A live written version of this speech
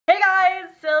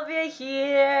Sylvia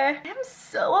here. I'm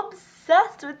so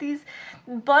obsessed with these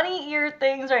bunny ear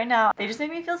things right now. They just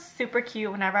make me feel super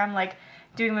cute whenever I'm like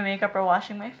doing my makeup or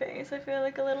washing my face. I feel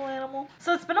like a little animal.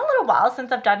 So it's been a little while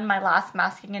since I've done my last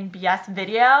masking and BS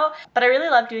video, but I really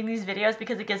love doing these videos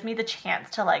because it gives me the chance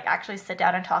to like actually sit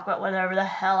down and talk about whatever the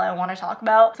hell I want to talk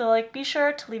about. So like be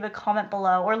sure to leave a comment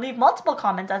below or leave multiple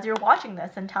comments as you're watching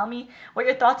this and tell me what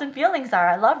your thoughts and feelings are.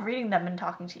 I love reading them and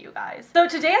talking to you guys. So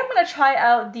today I'm going to try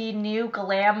out the new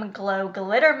GlamGlow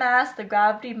glitter mask, the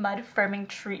GravityMud firming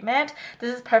treatment.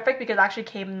 This is perfect because it actually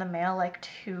came in the mail like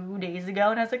 2 days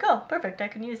ago and I was like, oh perfect, I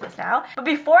can use this now. But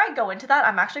before I go into that,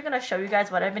 I'm actually going to show you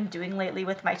guys what I've been doing lately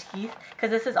with my teeth,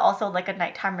 because this is also like a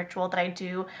nighttime ritual that I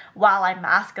do while I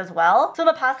mask as well. So in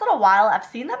the past little while, I've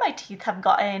seen that my teeth have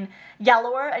gotten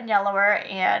yellower and yellower,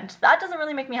 and that doesn't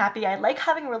really make me happy. I like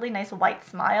having a really nice white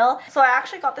smile. So I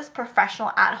actually got this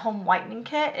professional at-home whitening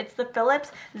kit. It's the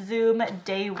Philips Zoom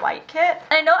DayWhite kit.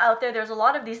 And I know out there's a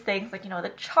lot of these things like, you know, the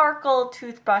charcoal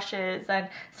toothbrushes and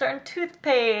certain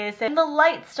toothpaste and the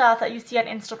light stuff that you see on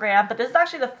Instagram, but this is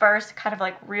actually the first kind of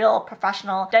like real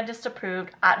professional dentist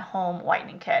approved at-home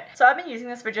whitening kit. So I've been using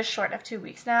this for just short of 2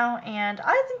 weeks now, and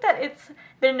I think that it's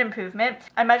been an improvement.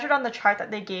 I measured on the chart that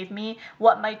they gave me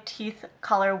what my teeth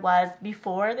color was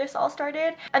before this all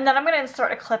started, and then I'm going to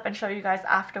insert a clip and show you guys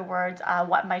afterwards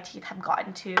what my teeth have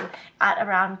gotten to at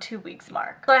around 2 weeks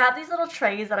mark. So I have these little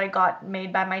trays that I got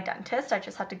made by my dentist. I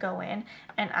just had to go in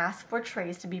and ask for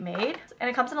trays to be made, and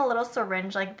it comes in a little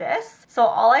syringe like this. So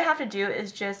all I have to do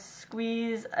is just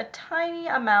squeeze a tiny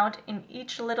amount in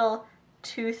each little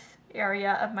tooth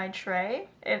area of my tray.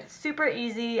 It's super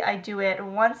easy. I do it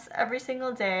once every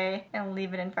single day and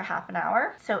leave it in for half an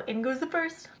hour. So in goes the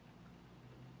first.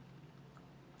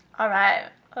 All right.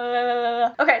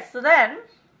 Okay, so then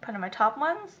put in my top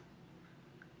ones.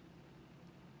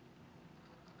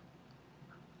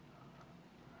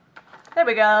 There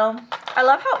we go. I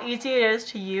love how easy it is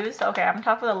to use. Okay, I'm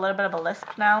talking with a little bit of a lisp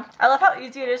now. I love how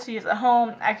easy it is to use at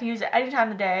home. I can use it any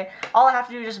time of the day. All I have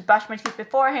to do is just brush my teeth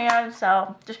beforehand.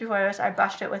 So just before this, I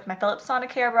brushed it with my Philips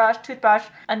Sonicare brush, toothbrush,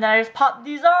 and then I just pop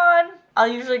these on. I'll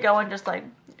usually go and just like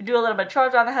do a little bit of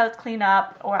chores around the house, clean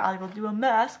up, or I will do a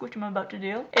mask, which I'm about to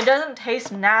do. It doesn't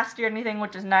taste nasty or anything,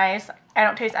 which is nice. I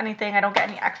don't taste anything. I don't get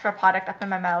any extra product up in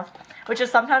my mouth, which is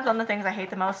sometimes one of the things I hate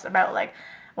the most about like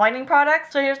whitening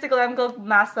products. So here's the GlamGlow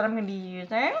mask that I'm going to be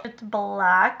using. It's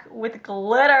black with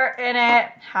glitter in it.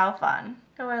 How fun.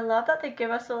 Oh, I love that they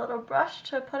give us a little brush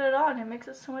to put it on. It makes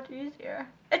it so much easier.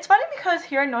 It's funny because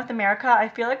here in North America, I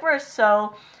feel like we're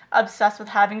so obsessed with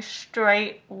having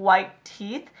straight white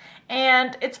teeth.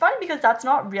 And it's funny because that's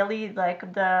not really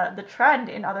like the trend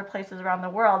in other places around the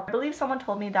world. I believe someone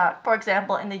told me that, for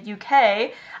example, in the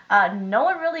UK, no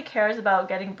one really cares about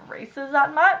getting braces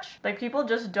that much. Like people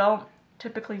just don't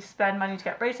typically spend money to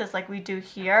get braces like we do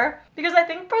here, because I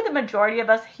think for the majority of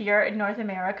us here in North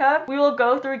America, we will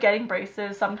go through getting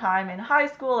braces sometime in high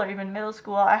school or even middle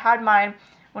school. I had mine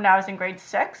when I was in grade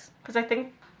 6 because I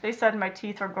think they said my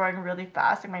teeth were growing really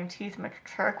fast and my teeth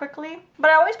mature quickly. But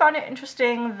I always found it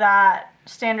interesting that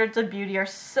standards of beauty are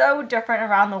so different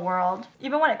around the world.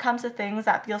 Even when it comes to things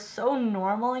that feel so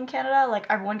normal in Canada, like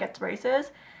everyone gets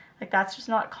braces, like that's just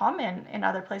not common in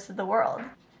other places of the world.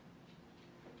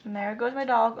 And there goes my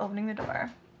dog opening the door.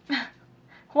 Why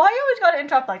you always gotta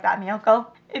interrupt like that, Miyoko?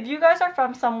 If you guys are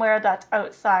from somewhere that's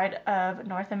outside of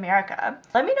North America,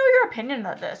 let me know your opinion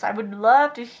of this. I would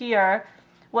love to hear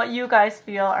what you guys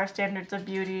feel are standards of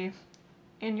beauty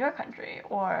in your country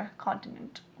or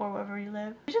continent or wherever you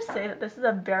live. I just say that this is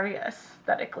a very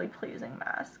aesthetically pleasing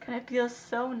mask, and it feels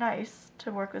so nice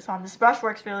to work this on. This brush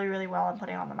works really, really well on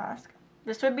putting on the mask.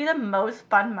 This would be the most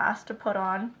fun mask to put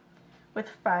on with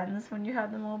friends when you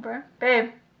have them over.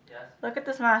 Babe, yes? Look at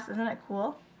this mask. Isn't it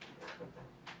cool?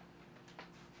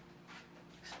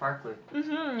 Sparkly.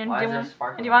 Mm-hmm. Why is there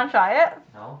sparkles? And do you want to try it?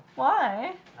 No.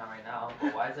 Why? Not right now.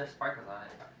 But why is there sparkles on it?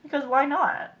 Because why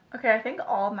not? Okay, I think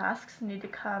all masks need to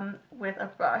come with a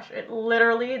brush.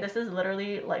 This is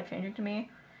literally life-changing to me.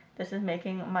 This is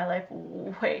making my life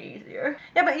way easier.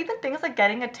 Yeah, but even things like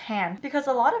getting a tan, because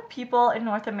a lot of people in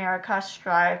North America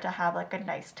strive to have like a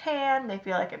nice tan. They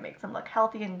feel like it makes them look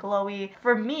healthy and glowy.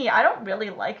 For me, I don't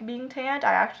really like being tanned.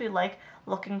 I actually like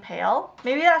looking pale.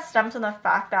 Maybe that stems from the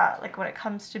fact that like when it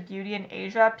comes to beauty in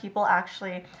Asia, people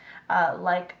actually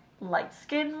like light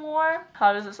skin more.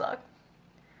 How does this look?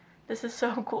 This is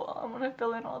so cool. I'm gonna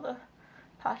fill in all the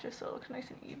patches so it looks nice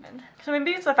and even. So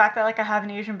maybe it's the fact that like I have an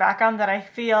Asian background that I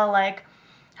feel like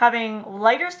having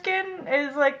lighter skin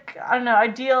is like, I don't know,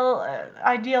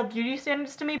 ideal beauty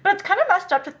standards to me. But it's kind of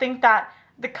messed up to think that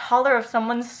the color of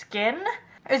someone's skin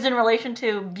is in relation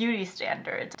to beauty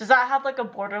standards. Does that have like a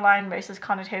borderline racist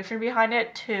connotation behind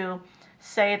it to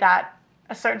say that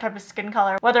a certain type of skin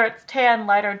color, whether it's tan,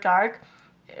 light, or dark,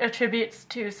 attributes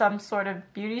to some sort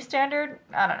of beauty standard?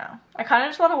 I don't know. I kind of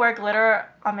just want to wear glitter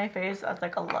on my face as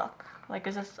like a look. Like,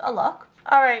 is this a look?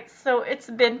 Alright, so it's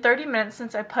been 30 minutes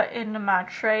since I put in my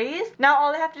trays. Now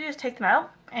all I have to do is take them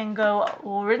out and go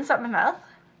rinse up my mouth.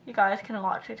 You guys can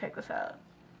watch me take this out.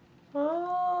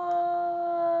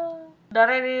 Oh, done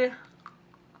I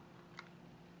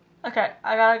Okay,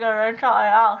 I gotta go rinse out my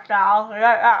mouth now.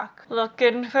 Right back.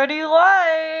 Looking pretty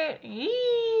white.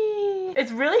 Yee.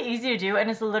 It's really easy to do, and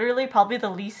it's literally probably the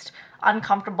least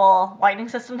uncomfortable whitening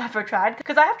system I've ever tried,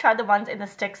 because I have tried the ones in the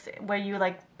sticks where you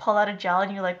like pull out a gel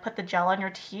and you like put the gel on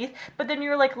your teeth, but then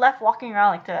you're like left walking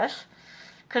around like this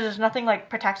because there's nothing like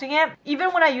protecting it. Even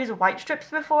when I used white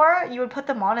strips before, you would put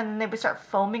them on and then they would start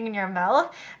foaming in your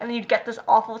mouth, and then you'd get this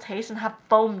awful taste and have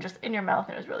foam just in your mouth,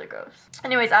 and it was really gross.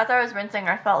 Anyways, as I was rinsing,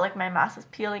 I felt like my mask was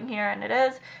peeling here, and it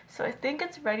is, so I think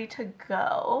it's ready to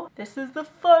go. This is the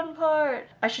fun part.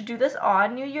 I should do this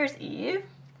on New Year's Eve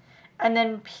and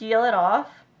then peel it off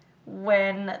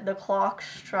when the clock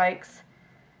strikes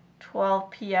 12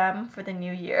 p.m. for the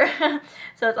new year.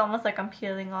 So it's almost like I'm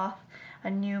peeling off a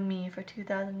new me for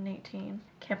 2018.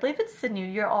 Can't believe it's the new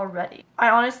year already. I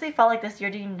honestly felt like this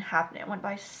year didn't even happen. It went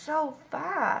by so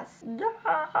fast.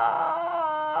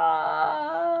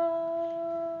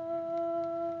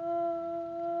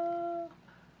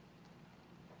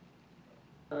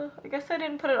 I guess I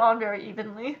didn't put it on very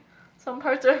evenly. Some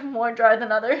parts are more dry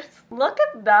than others. Look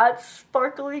at that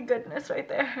sparkly goodness right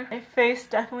there. My face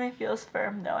definitely feels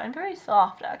firm though, and very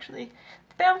soft actually.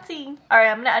 It's bouncy. Alright,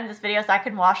 I'm gonna end this video so I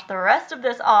can wash the rest of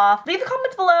this off. Leave the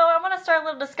comments below. I want to start a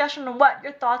little discussion on what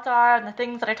your thoughts are on the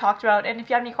things that I talked about, and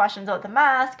if you have any questions about the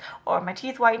mask or my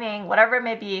teeth whitening, whatever it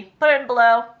may be, put it in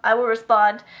below. I will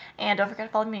respond. And don't forget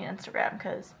to follow me on Instagram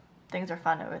because things are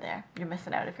fun over there. You're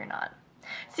missing out if you're not.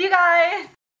 See you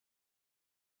guys!